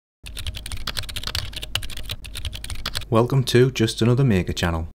Welcome to Just Another Maker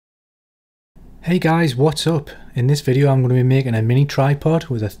channel. Hey guys, what's up? In this video I'm going to be making a mini tripod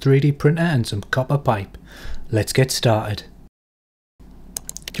with a 3D printer and some copper pipe. Let's get started.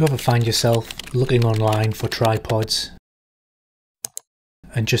 Do you ever find yourself looking online for tripods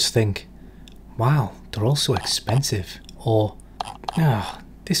and just think, wow, they're all so expensive, or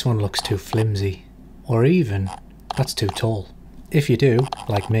this one looks too flimsy, or even that's too tall? If you do,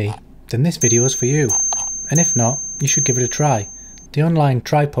 like me, then this video is for you, and if not, you should give it a try. The online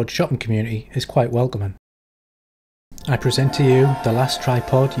tripod shopping community is quite welcoming. I present to you the last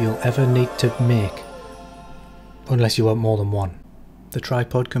tripod you'll ever need to make, unless you want more than one. The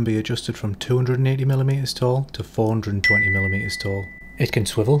tripod can be adjusted from 280mm tall to 420mm tall. It can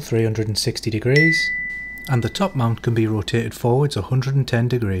swivel 360 degrees, and the top mount can be rotated forwards 110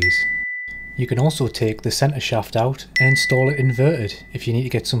 degrees. You can also take the centre shaft out and install it inverted if you need to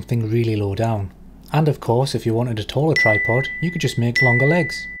get something really low down. And of course, if you wanted a taller tripod, you could just make longer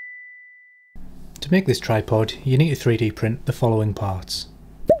legs. To make this tripod, you need to 3D print the following parts.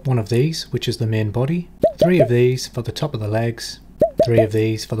 One of these, which is the main body, 3 of these for the top of the legs, 3 of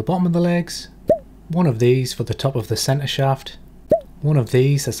these for the bottom of the legs, 1 of these for the top of the centre shaft, 1 of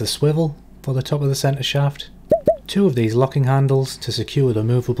these as the swivel for the top of the centre shaft, 2 of these locking handles to secure the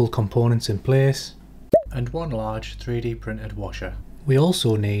movable components in place, and 1 large 3D printed washer. We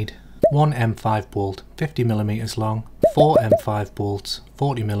also need 1 M5 bolt 50mm long, 4 M5 bolts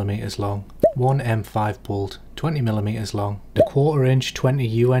 40mm long, 1 M5 bolt 20mm long, a 1/4 inch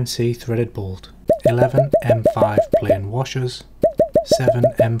 20 UNC threaded bolt, 11 M5 plain washers, 7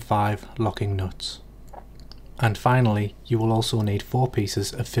 M5 locking nuts. And finally, you will also need 4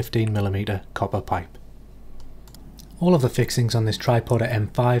 pieces of 15mm copper pipe. All of the fixings on this tripod are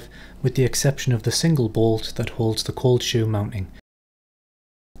M5 with the exception of the single bolt that holds the cold shoe mounting.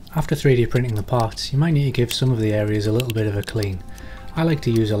 After 3D printing the parts, you might need to give some of the areas a little bit of a clean. I like to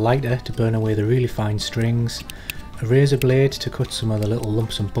use a lighter to burn away the really fine strings, a razor blade to cut some of the little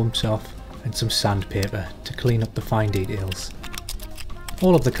lumps and bumps off, and some sandpaper to clean up the fine details.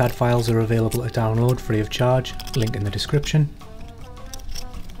 All of the CAD files are available to download free of charge, link in the description.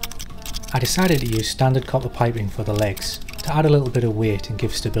 I decided to use standard copper piping for the legs, to add a little bit of weight and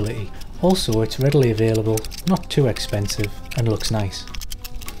give stability. Also, it's readily available, not too expensive, and looks nice.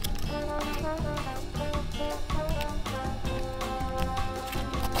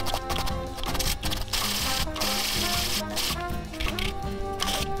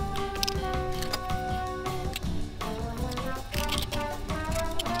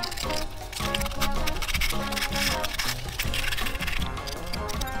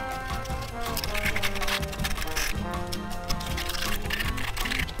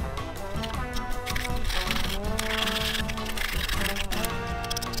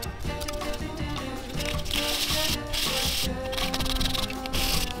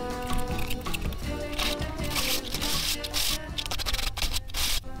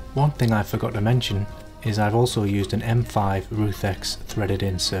 One thing I forgot to mention is I've also used an M5 Ruthex threaded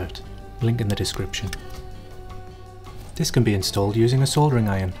insert, link in the description. This can be installed using a soldering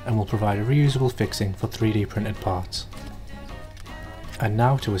iron and will provide a reusable fixing for 3D printed parts. And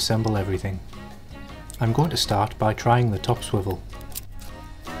now to assemble everything. I'm going to start by trying the top swivel.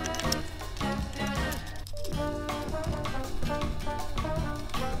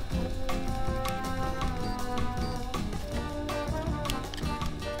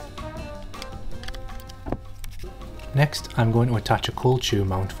 Next, I'm going to attach a cold shoe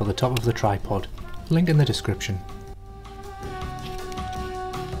mount for the top of the tripod, link in the description.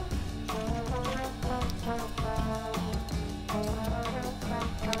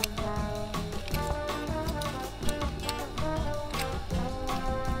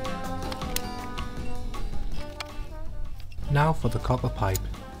 Now for the copper pipe.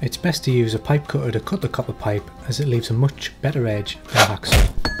 It's best to use a pipe cutter to cut the copper pipe as it leaves a much better edge than hacksaw.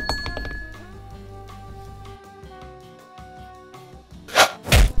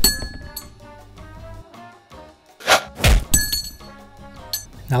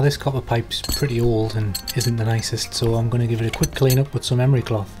 Now this copper pipe's pretty old and isn't the nicest, so I'm going to give it a quick clean up with some emery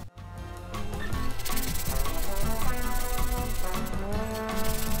cloth.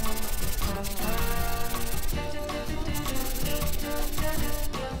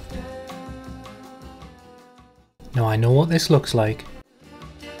 Now I know what this looks like.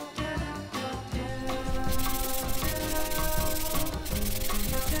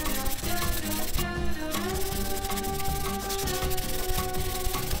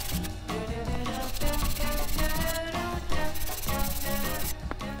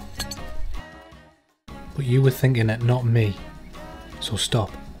 But you were thinking it, not me. So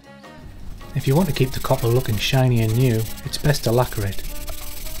stop. If you want to keep the copper looking shiny and new, it's best to lacquer it.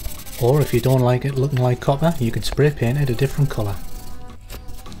 Or if you don't like it looking like copper, you can spray paint it a different colour.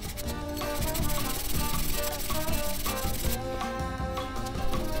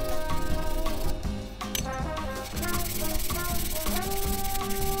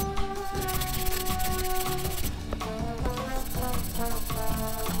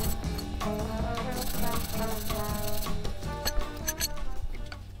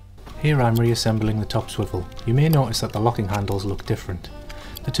 Here I'm reassembling the top swivel. You may notice that the locking handles look different.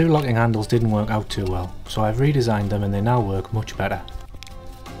 The two locking handles didn't work out too well, so I've redesigned them and they now work much better.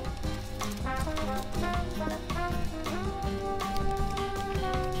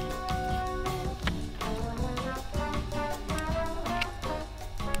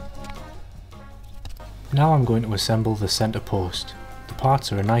 Now I'm going to assemble the centre post. The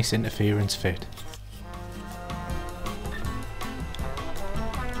parts are a nice interference fit.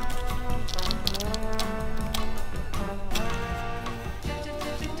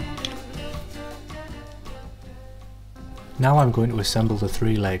 Now I'm going to assemble the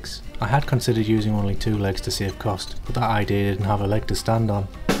 3 legs. I had considered using only 2 legs to save cost, but that idea didn't have a leg to stand on.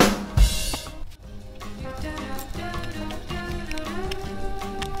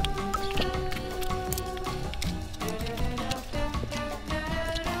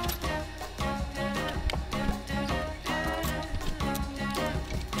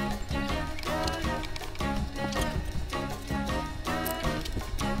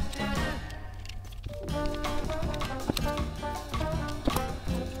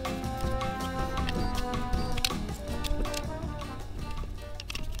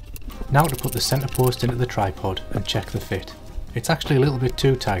 Now to put the centre post into the tripod and check the fit. It's actually a little bit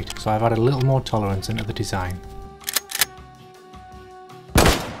too tight, so I've added a little more tolerance into the design.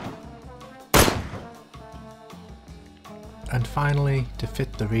 And finally, to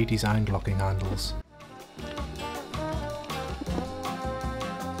fit the redesigned locking handles.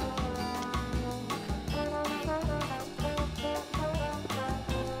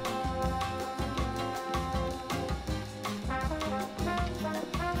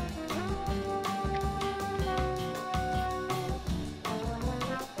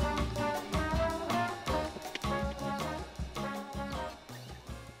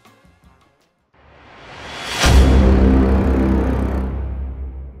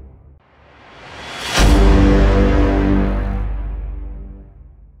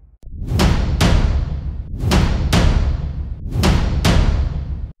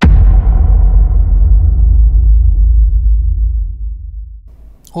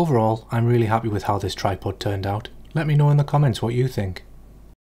 Overall, I'm really happy with how this tripod turned out. Let me know in the comments what you think.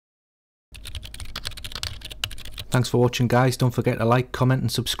 Thanks for watching guys, don't forget to like, comment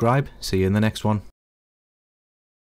and subscribe. See you in the next one.